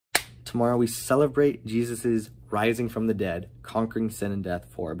Tomorrow we celebrate Jesus's rising from the dead, conquering sin and death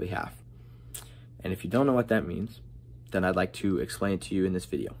for our behalf. And if you don't know what that means, then I'd like to explain it to you in this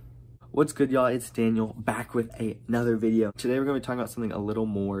video. What's good, y'all? It's Daniel, back with another video. Today we're going to be talking about something a little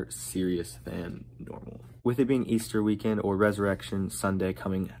more serious than normal. With it being Easter weekend or Resurrection Sunday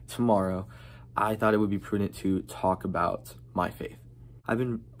coming tomorrow, I thought it would be prudent to talk about my faith. I've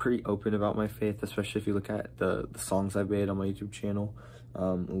been pretty open about my faith, especially if you look at the songs I've made on my YouTube channel.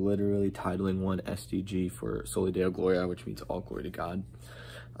 Literally titling one SDG for Soli Deo Gloria, which means all glory to God.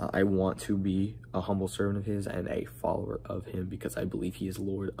 I want to be a humble servant of his and a follower of him because I believe he is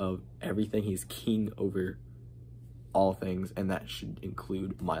Lord of everything. He's king over all things, and that should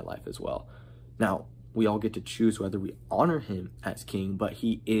include my life as well. Now, we all get to choose whether we honor him as king, but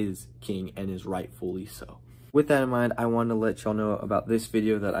he is king and is rightfully so. With that in mind, I want to let y'all know about this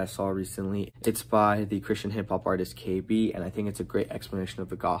video that I saw recently. It's by the Christian hip-hop artist KB, and I think it's a great explanation of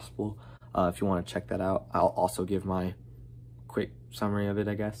the gospel. If you want to check that out, I'll also give my quick summary of it,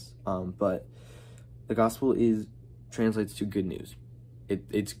 I guess. But the gospel translates to good news.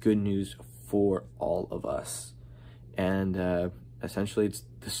 It's good news for all of us. And essentially, it's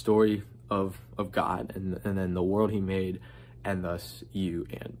the story of God and then the world he made, and thus you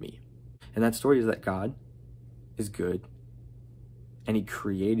and me. And that story is that God is good and he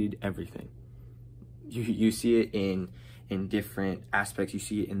created everything. You see it in different aspects. You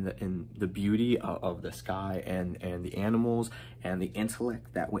see it in the beauty of the sky and the animals and the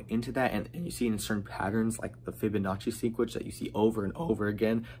intellect that went into that, and you see it in certain patterns like the Fibonacci sequence that you see over and over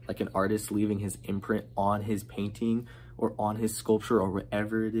again, like an artist leaving his imprint on his painting or on his sculpture or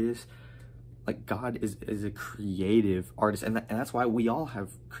whatever it is. Like, God is a creative artist, and that's why we all have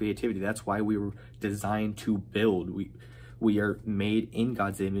creativity. That's why we were designed to build. We are made in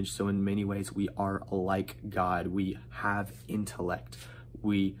God's image, so in many ways we are like God. We have intellect.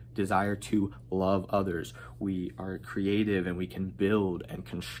 We desire to love others. We are creative and we can build and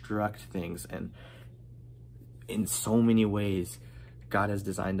construct things, and in so many ways God has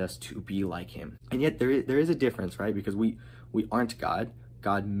designed us to be like him. And yet there is a difference, right? Because we aren't God.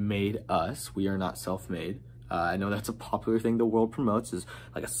 God made us. We are not self-made. I know that's a popular thing the world promotes, is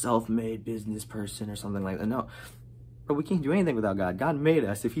like a self-made business person or something like that. No, but we can't do anything without God. God made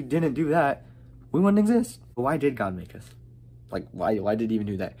us. If he didn't do that, we wouldn't exist. But why did God make us? Like, why did he even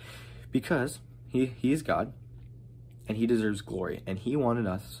do that? Because he is God, and he deserves glory, and he wanted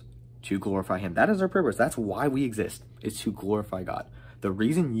us to glorify him. That is our purpose. That's why we exist, is to glorify God. The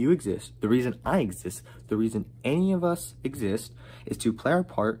reason you exist, the reason I exist, the reason any of us exist is to play our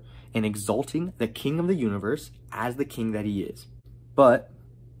part in exalting the king of the universe as the king that he is. But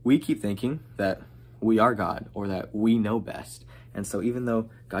we keep thinking that we are God or that we know best. And so even though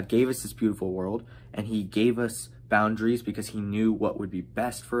God gave us this beautiful world and he gave us boundaries because he knew what would be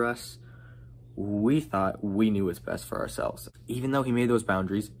best for us, we thought we knew what's best for ourselves. Even though he made those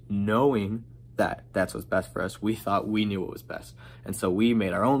boundaries, knowing that that's what's best for us, we thought we knew what was best. And so we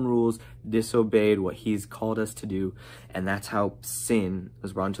made our own rules, disobeyed what he's called us to do, and that's how sin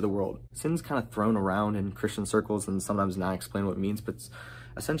was brought into the world. Sin's kind of thrown around in Christian circles and sometimes not explain what it means, but it's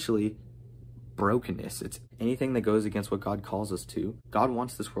essentially brokenness. It's anything that goes against what God calls us to. God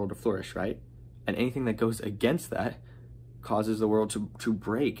wants this world to flourish, right? And anything that goes against that causes the world to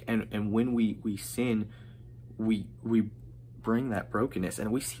break. And when we sin, we bring that brokenness,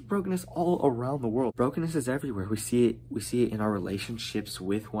 and we see brokenness all around the world. Brokenness is everywhere. We see it in our relationships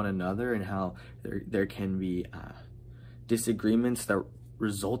with one another, and how there can be disagreements that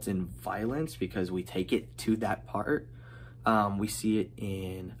result in violence because we take it to that part. We see it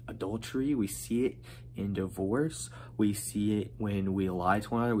in adultery. We see it in divorce. We see it when we lie to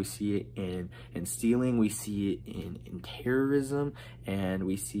one another. We see it in stealing. We see it in terrorism, and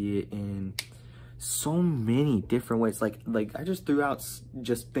we see it in so many different ways. Like I just threw out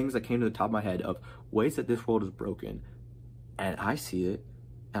just things that came to the top of my head of ways that this world is broken, and I see it,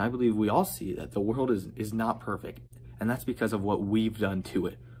 and I believe we all see that the world is not perfect, and that's because of what we've done to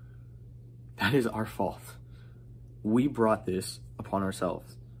it. That is our fault. We brought this upon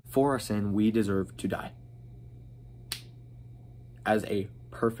ourselves. For our sin, we deserve to die. As a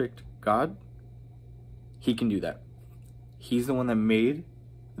perfect God, he can do that. He's the one that made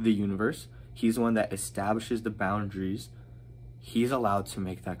the universe. He's the one that establishes the boundaries. He's allowed to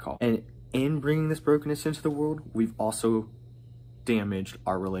make that call. And in bringing this brokenness into the world, we've also damaged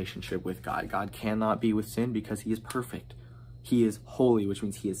our relationship with God. God cannot be with sin because he is perfect. He is holy, which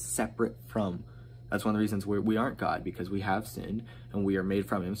means he is separate from. That's one of the reasons we aren't God, because we have sinned and we are made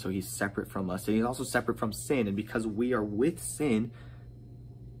from him. So he's separate from us. And he's also separate from sin. And because we are with sin,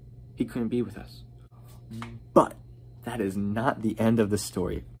 he couldn't be with us. But that is not the end of the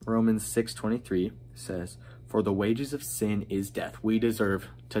story. Romans 6:23 says, "For the wages of sin is death." We deserve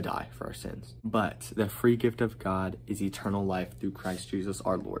to die for our sins. "But the free gift of God is eternal life through Christ Jesus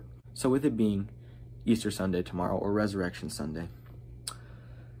our Lord." So with it being Easter Sunday tomorrow, or Resurrection Sunday,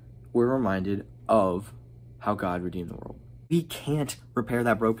 we're reminded of how God redeemed the world. We can't repair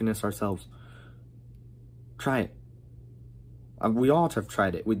that brokenness ourselves. Try it. We all have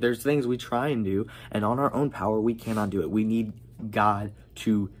tried it. There's things we try and do, and on our own power, we cannot do it. We need God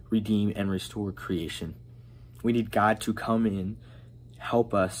to redeem and restore creation. We need God to come in,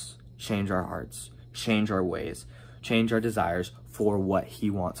 help us change our hearts, change our ways, change our desires for what He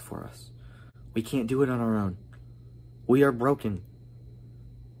wants for us. We can't do it on our own. We are broken.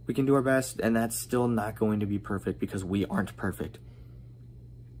 We can do our best, and that's still not going to be perfect because we aren't perfect.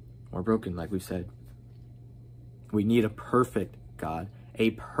 We're broken, like we said. We need a perfect God,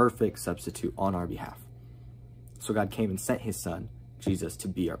 a perfect substitute on our behalf. So God came and sent His Son, Jesus, to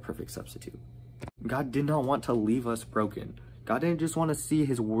be our perfect substitute. God did not want to leave us broken. God didn't just want to see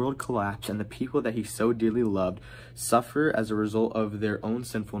His world collapse and the people that He so dearly loved suffer as a result of their own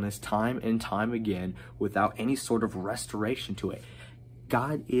sinfulness time and time again without any sort of restoration to it.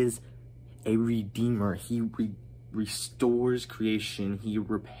 God is a redeemer. He restores creation. He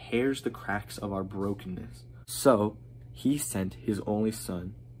repairs the cracks of our brokenness. So He sent His only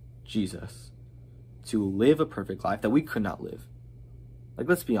Son, Jesus, to live a perfect life that we could not live. Like,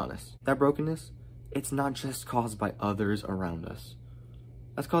 let's be honest. That brokenness, it's not just caused by others around us.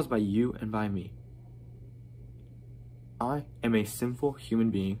 That's caused by you and by me. I am a sinful human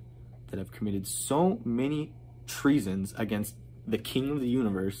being that have committed so many treasons against the King of the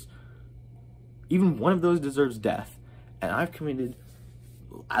universe. Even one of those deserves death. And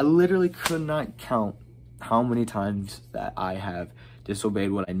I literally could not count how many times that I have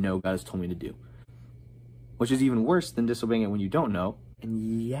disobeyed what I know God has told me to do. Which is even worse than disobeying it when you don't know. And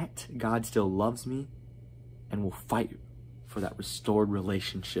yet, God still loves me and will fight for that restored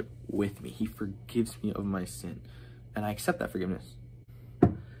relationship with me. He forgives me of my sin. And I accept that forgiveness.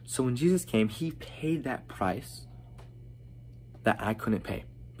 So when Jesus came, He paid that price that I couldn't pay.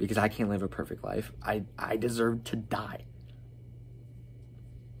 Because I can't live a perfect life. I deserve to die.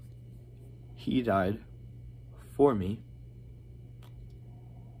 He died for me.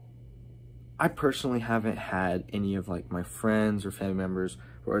 I personally haven't had any of like my friends or family members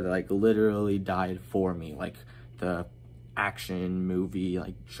who are like literally died for me, like the action movie,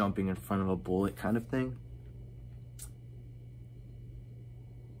 like jumping in front of a bullet kind of thing.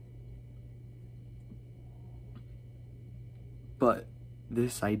 But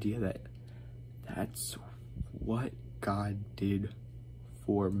this idea that that's what God did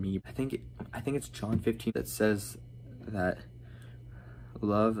for me. I think it's John 15 that says that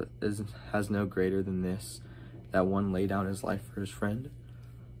love has no greater than this, that one lay down his life for his friend.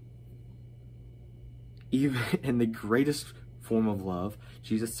 Even in the greatest form of love,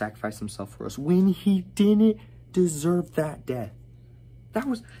 Jesus sacrificed Himself for us when He didn't deserve that death. That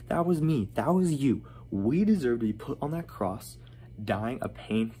was me. That was you. We deserve to be put on that cross, dying a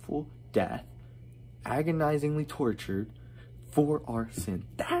painful death, agonizingly tortured for our sin.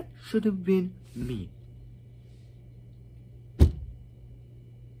 That should have been me.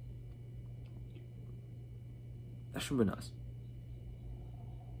 That should have been us.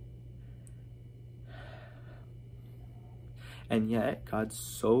 And yet, God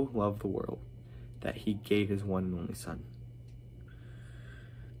so loved the world that He gave His one and only Son,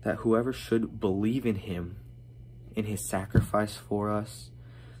 that whoever should believe in Him, in His sacrifice for us,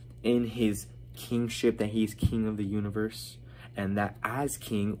 in His kingship, that He's King of the universe, and that as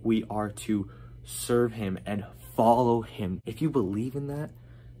King, we are to serve Him and follow Him. If you believe in that,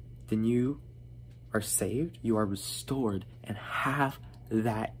 then you are saved, you are restored, and have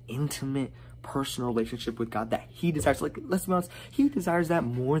that intimate, personal relationship with God that He desires. Like, let's be honest, He desires that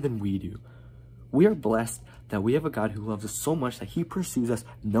more than we do. We are blessed that we have a God who loves us so much that He pursues us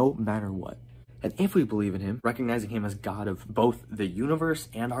no matter what. And if we believe in Him, recognizing Him as God of both the universe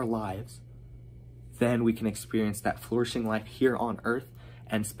and our lives, then we can experience that flourishing life here on earth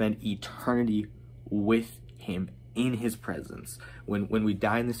and spend eternity with Him in His presence. When we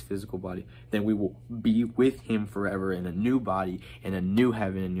die in this physical body, then we will be with Him forever in a new body, in a new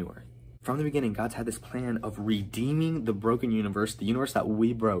heaven and new earth. From the beginning, God's had this plan of redeeming the broken universe, the universe that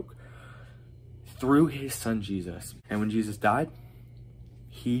we broke, through His Son Jesus. And when Jesus died,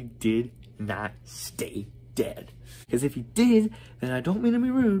 He did not stay dead. Because if He did, then I don't mean to be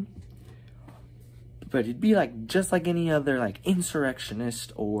rude, but he'd be like just like any other like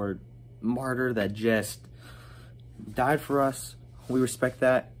insurrectionist or martyr that just died for us. We respect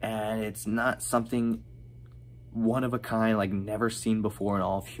that, and it's not something one of a kind, like never seen before in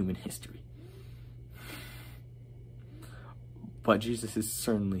all of human history. But Jesus is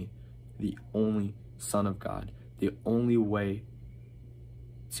certainly the only Son of God, the only way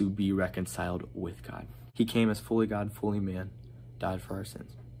to be reconciled with God. He came as fully God, fully man, died for our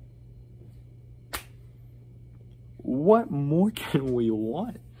sins. What more can we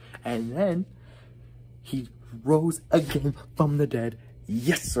want? And then he rose again from the dead.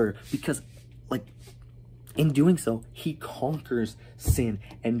 Yes, sir. Because, like, in doing so, he conquers sin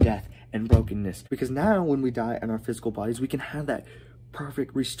and death and brokenness. Because now when we die in our physical bodies, we can have that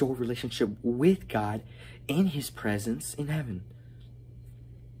perfect restored relationship with God in his presence in heaven.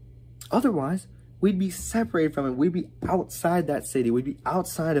 Otherwise, we'd be separated from him. We'd be outside that city. We'd be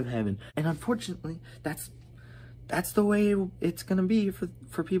outside of heaven. And unfortunately, that's the way it's going to be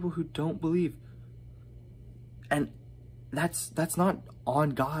for people who don't believe. And that's not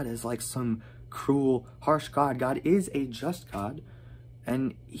on God as like some cruel, harsh God. God is a just God,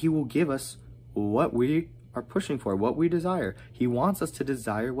 and he will give us what we are pushing for, what we desire. He wants us to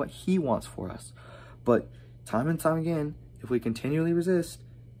desire what he wants for us. But time and time again, if we continually resist,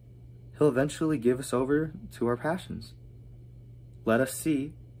 he'll eventually give us over to our passions. Let us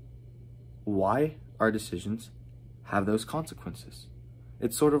see why our decisions have those consequences.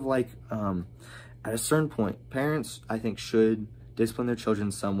 It's sort of like, at a certain point, parents, I think, should discipline their children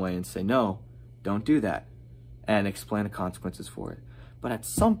in some way and say, no, don't do that, and explain the consequences for it. But at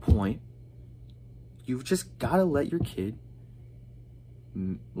some point, you've just got to let your kid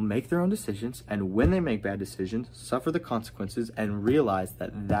make their own decisions, and when they make bad decisions, suffer the consequences and realize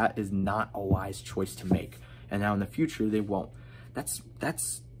that that is not a wise choice to make. And now in the future, they won't.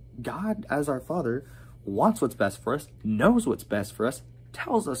 That's God as our Father wants what's best for us, knows what's best for us,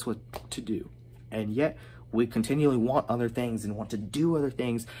 tells us what to do. And yet we continually want other things and want to do other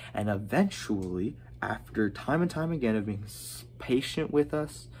things. And eventually, after time and time again of being patient with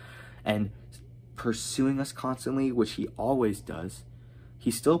us and pursuing us constantly, which he always does,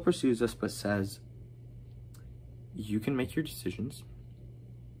 he still pursues us but says, you can make your decisions.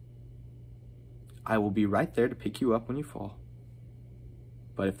 I will be right there to pick you up when you fall.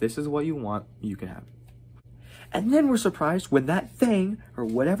 But if this is what you want, you can have it. And then we're surprised when that thing, or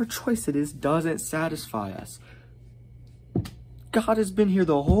whatever choice it is, doesn't satisfy us. God has been here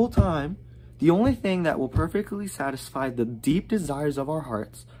the whole time. The only thing that will perfectly satisfy the deep desires of our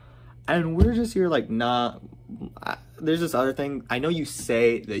hearts. And we're just here like, nah, there's this other thing. I know you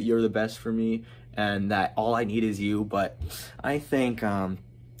say that you're the best for me and that all I need is you, but I think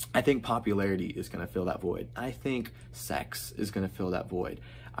popularity is going to fill that void. I think sex is going to fill that void.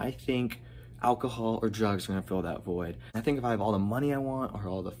 I think alcohol or drugs are going to fill that void. I think if I have all the money I want or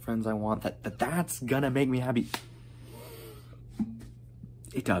all the friends I want, that's going to make me happy.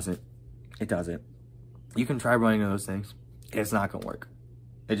 It doesn't. It doesn't. You can try running those things. It's not going to work.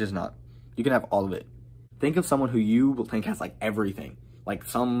 It's just not. You can have all of it. Think of someone who you think has like everything. Like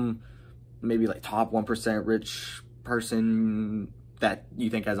some maybe like top 1% rich person that you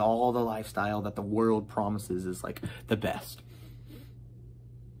think has all the lifestyle that the world promises is like the best.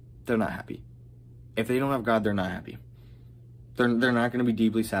 They're not happy. If they don't have God, they're not happy. They're not going to be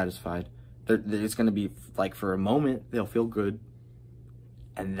deeply satisfied. It's going to be like for a moment, they'll feel good.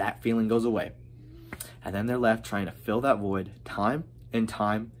 And that feeling goes away. And then they're left trying to fill that void time and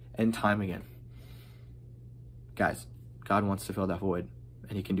time and time again. Guys, God wants to fill that void.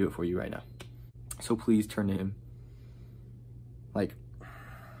 And he can do it for you right now. So please turn to him. Like,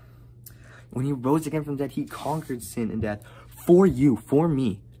 when he rose again from the dead, he conquered sin and death for you, for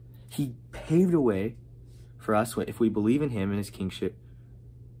me. He paved a way for us, if we believe in him and his kingship,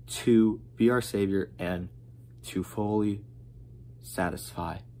 to be our Savior and to fully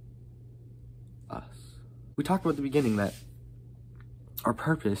satisfy us. We talked about at the beginning that our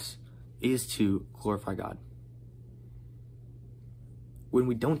purpose is to glorify God. When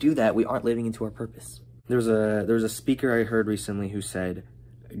we don't do that, we aren't living into our purpose. There was a speaker I heard recently who said,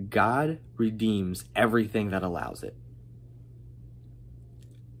 God redeems everything that allows it.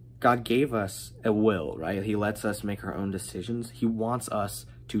 God gave us a will, right? He lets us make our own decisions. He wants us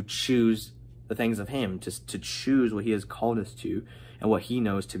to choose the things of him, to choose what he has called us to and what he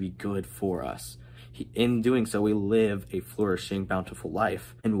knows to be good for us. In doing so, we live a flourishing, bountiful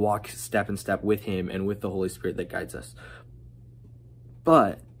life and walk step in step with him and with the Holy Spirit that guides us.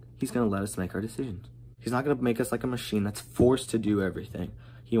 But he's going to let us make our decisions. He's not going to make us like a machine that's forced to do everything.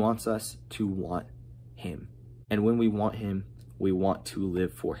 He wants us to want him. And when we want him, we want to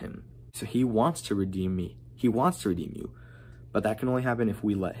live for him. So he wants to redeem me. He wants to redeem you. But that can only happen if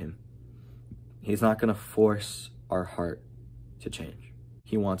we let him. He's not going to force our heart to change.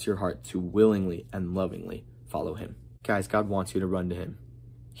 He wants your heart to willingly and lovingly follow him. Guys, God wants you to run to him.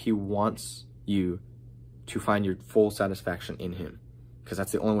 He wants you to find your full satisfaction in him, because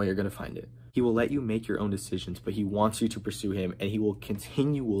that's the only way you're going to find it. He will let you make your own decisions, but he wants you to pursue him, and he will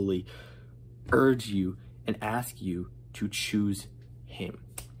continually urge you and ask you to choose him.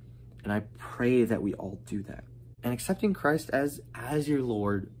 And I pray that we all do that. And accepting Christ as your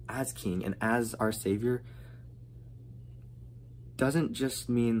Lord, as King, and as our Savior doesn't just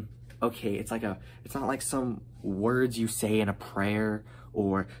mean, okay, it's not like some words you say in a prayer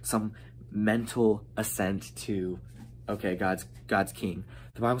or some mental assent to, okay, God's King.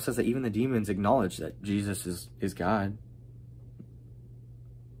 The Bible says that even the demons acknowledge that Jesus is God.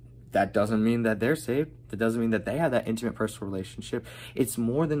 That doesn't mean that they're saved. That doesn't mean that they have that intimate personal relationship. It's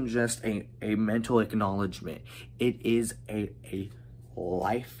more than just a mental acknowledgement. It is a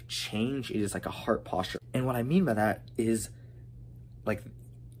life change. It is like a heart posture. And what I mean by that is, like,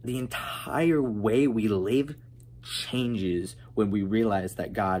 the entire way we live changes when we realize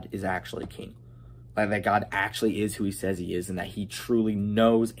that God is actually King. Like, that God actually is who he says he is, and that he truly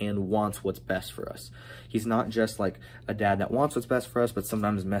knows and wants what's best for us. He's not just like a dad that wants what's best for us, but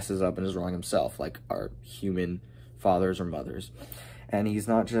sometimes messes up and is wrong himself, like our human fathers or mothers. And he's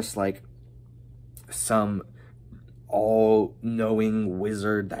not just like some all-knowing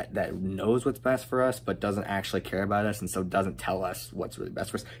wizard that knows what's best for us, but doesn't actually care about us, and so doesn't tell us what's really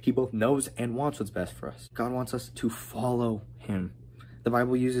best for us. He both knows and wants what's best for us. God wants us to follow him. The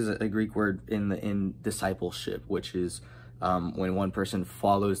Bible uses a Greek word in discipleship, which is when one person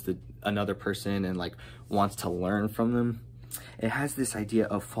follows another person and like wants to learn from them. It has this idea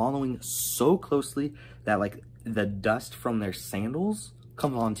of following so closely that like the dust from their sandals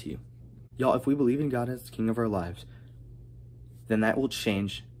comes onto you. Y'all, if we believe in God as the King of our lives, then that will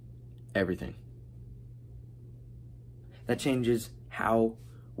change everything. That changes how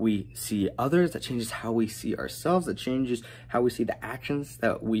we see others, that changes how we see ourselves, that changes how we see the actions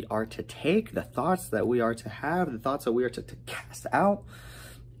that we are to take, the thoughts that we are to have, the thoughts that we are to cast out,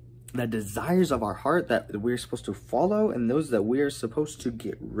 the desires of our heart that we're supposed to follow, and those that we're supposed to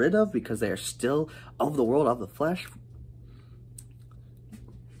get rid of because they are still of the world, of the flesh.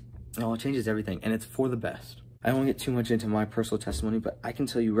 It changes everything, and it's for the best. I won't get too much into my personal testimony, but I can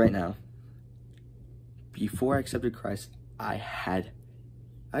tell you right now, before I accepted Christ, I had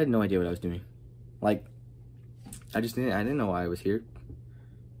no idea what I was doing. Like, I didn't know why I was here.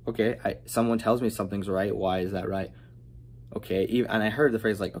 Okay, someone tells me something's right. Why is that right? Okay, and I heard the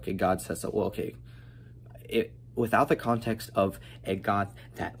phrase like, okay, God says so. Well, okay, without the context of a God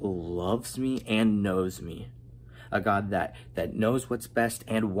that loves me and knows me, a God that knows what's best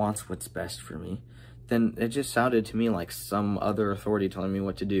and wants what's best for me, then it just sounded to me like some other authority telling me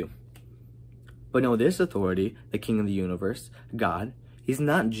what to do. But no, this authority, the King of the universe, God, he's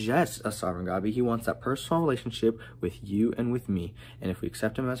not just a sovereign God, but he wants that personal relationship with you and with me. And if we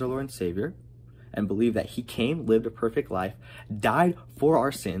accept him as our Lord and Savior and believe that he came, lived a perfect life, died for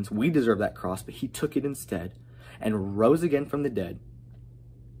our sins, we deserve that cross, but he took it instead, and rose again from the dead.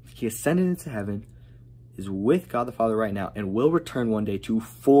 He ascended into heaven, is with God the Father right now, and will return one day to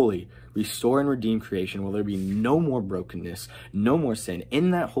fully restore and redeem creation, where there be no more brokenness, no more sin.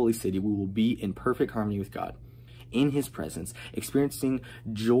 In that holy city, we will be in perfect harmony with God, in his presence, experiencing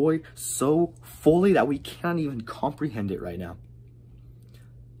joy so fully that we can't even comprehend it right now.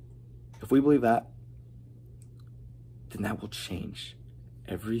 If we believe that, then that will change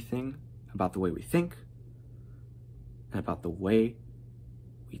everything about the way we think and about the way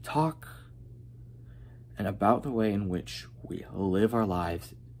we talk and about the way in which we live our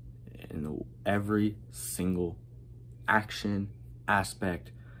lives in every single action,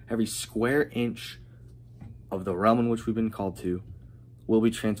 aspect, every square inch of the realm in which we've been called to will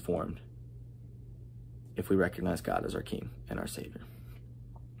be transformed if we recognize God as our King and our Savior.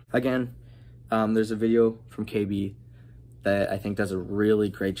 Again, there's a video from KB that I think does a really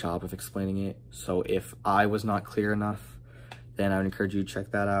great job of explaining it. So if I was not clear enough, then I would encourage you to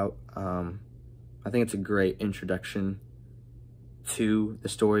check that out. I think it's a great introduction to the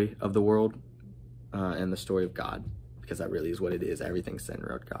story of the world and the story of God, because that really is what it is. Everything's centered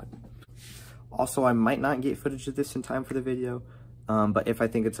around God. Also, I might not get footage of this in time for the video, but if I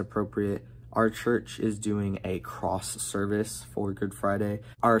think it's appropriate, our church is doing a cross service for Good Friday.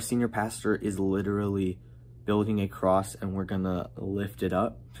 Our senior pastor is literally building a cross, and we're gonna lift it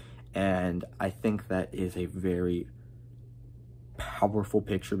up. And I think that is a very powerful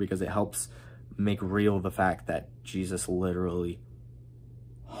picture, because it helps make real the fact that Jesus literally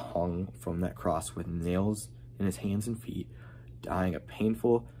hung from that cross with nails in his hands and feet, dying a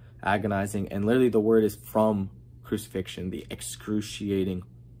painful, agonizing, and literally the word is from crucifixion, the excruciating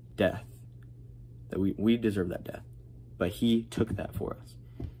death that we deserve that death, but he took that for us.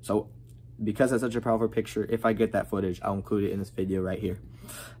 So because that's such a powerful picture, if I get that footage, I'll include it in this video right here.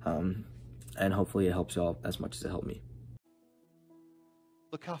 And hopefully it helps y'all as much as it helped me.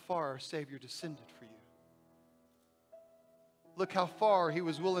 Look how far our Savior descended for you. Look how far he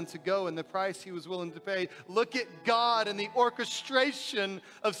was willing to go and the price he was willing to pay. Look at God and the orchestration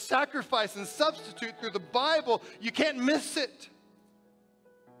of sacrifice and substitute through the Bible. You can't miss it.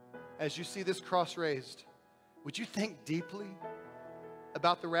 As you see this cross raised, would you think deeply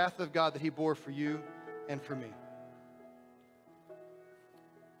about the wrath of God that he bore for you and for me?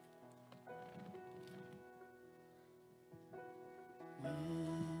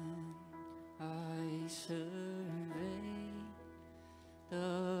 When I survey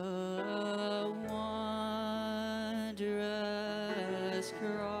the wondrous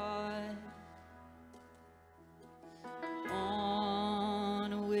cross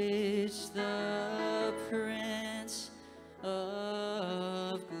on which the Prince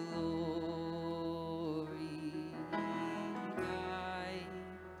of Glory died,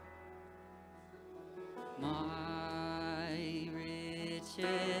 my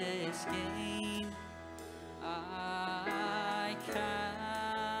richest gain I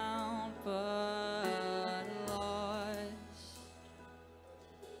count but loss,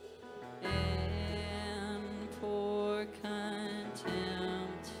 and pour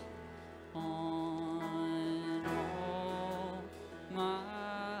contempt on all my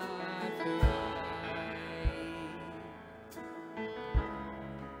pride.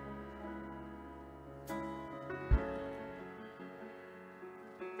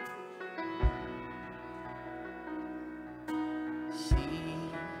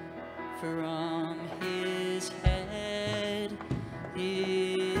 See from his head,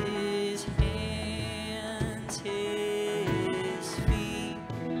 his hands, his feet,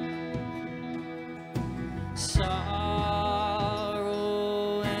 sorrow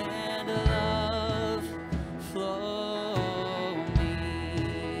and love flow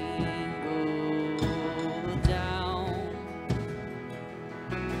mingled down.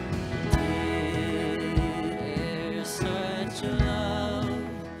 Did such love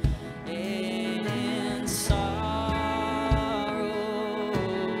and sorrow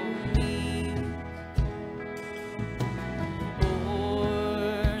meet,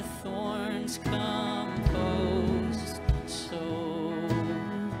 or thorns composed so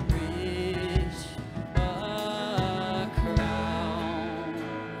rich a crown?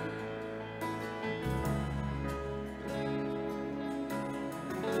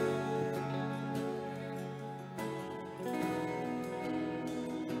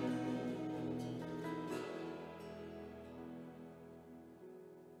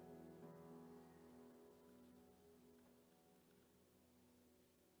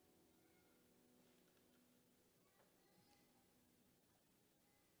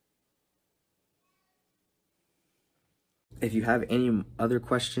 If you have any other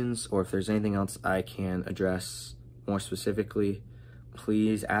questions, or if there's anything else I can address more specifically,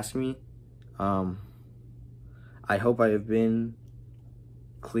 please ask me. I hope I have been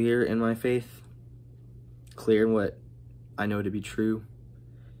clear in my faith, clear in what I know to be true,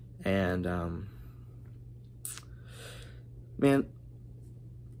 and man,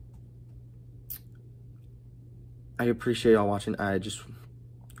 I appreciate y'all watching. I just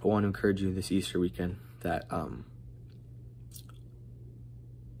want to encourage you this Easter weekend that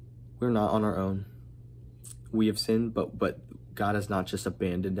we're not on our own. We have sinned, but God has not just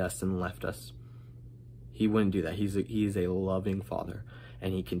abandoned us and left us. He wouldn't do that. He is a loving Father,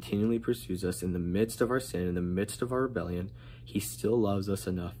 and he continually pursues us in the midst of our sin, in the midst of our rebellion. He still loves us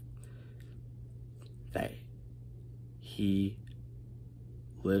enough that he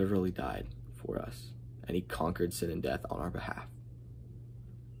literally died for us, and he conquered sin and death on our behalf.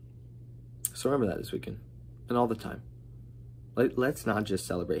 So remember that this weekend and all the time. Let's not just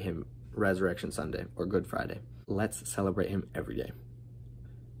celebrate him Resurrection Sunday or Good Friday. Let's celebrate him every day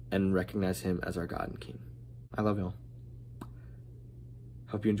and recognize him as our God and King. I love y'all.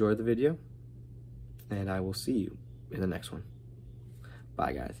 Hope you enjoyed the video, and I will see you in the next one.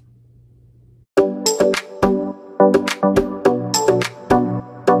 Bye, guys.